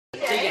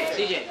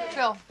CJ.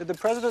 Phil. Did the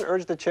president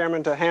urge the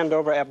chairman to hand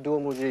over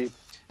Abdul Mujib?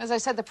 As I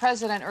said, the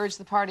president urged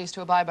the parties to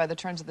abide by the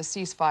terms of the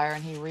ceasefire,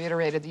 and he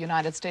reiterated the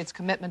United States'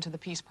 commitment to the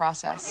peace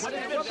process.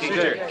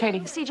 Katie.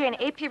 CJ, an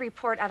AP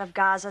report out of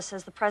Gaza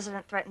says the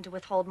president threatened to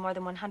withhold more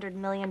than $100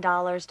 million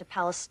to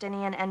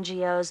Palestinian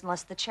NGOs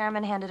unless the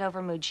chairman handed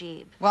over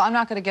Mujib. Well, I'm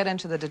not going to get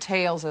into the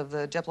details of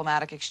the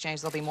diplomatic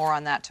exchange. There'll be more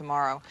on that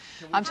tomorrow.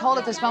 I'm told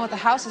at this moment the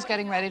House is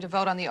getting ready to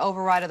vote on the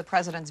override of the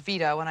president's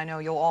veto, and I know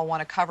you'll all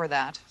want to cover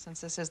that.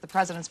 Since this is the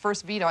president's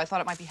first veto, I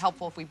thought it might be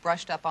helpful if we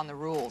brushed up on the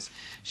rules.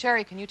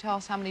 Sherry, can you tell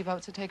us how many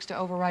votes it takes to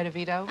override a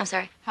veto? I'm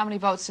sorry? How many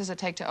votes does it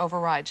take to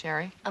override,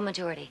 Sherry? A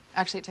majority.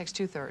 Actually, it takes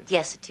 2/3.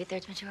 Yes, a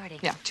 2/3 majority.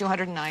 Yeah,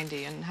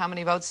 290. And how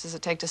many votes does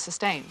it take to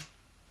sustain?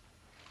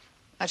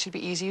 That should be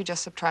easy. You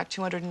just subtract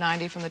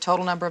 290 from the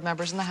total number of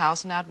members in the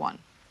House and add 1.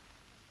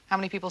 How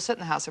many people sit in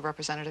the House of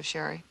Representatives,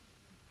 Sherry?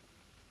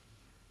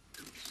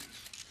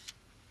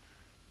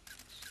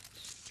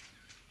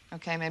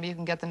 Okay, maybe you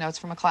can get the notes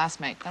from a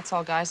classmate. That's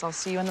all, guys. I'll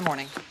see you in the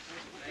morning.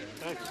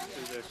 Thanks.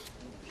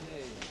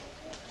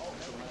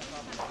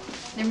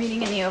 They're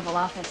meeting in the Oval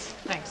Office.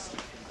 Thanks.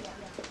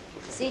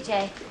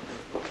 CJ,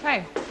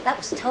 Hey. that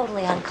was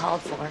totally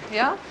uncalled for.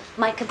 Yeah?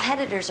 My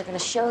competitors are going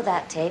to show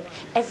that tape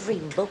every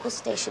local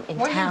station in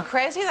What, are town. you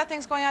crazy? That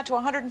thing's going out to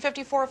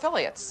 154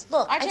 affiliates.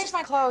 Look, I I changed just-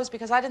 my clothes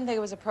because I didn't think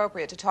it was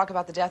appropriate to talk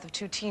about the death of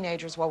 2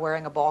 teenagers while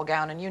wearing a ball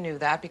gown, and you knew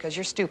that because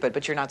you're stupid,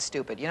 but you're not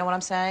stupid. You know what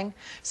I'm saying?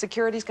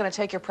 Security's going to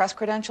take your press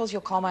credentials.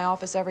 You'll call my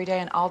office every day,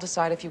 and I'll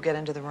decide if you get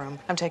into the room.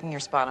 I'm taking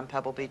your spot on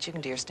Pebble Beach. You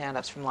can do your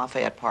stand-ups from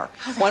Lafayette Park.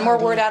 One more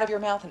word out of your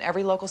mouth, and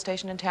every local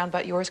station in town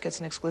but yours gets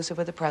an exclusive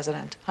with the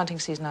president. Hunting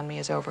season on me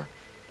is over.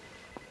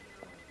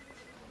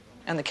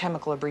 And the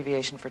chemical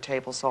abbreviation for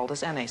table salt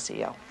is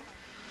NaCl.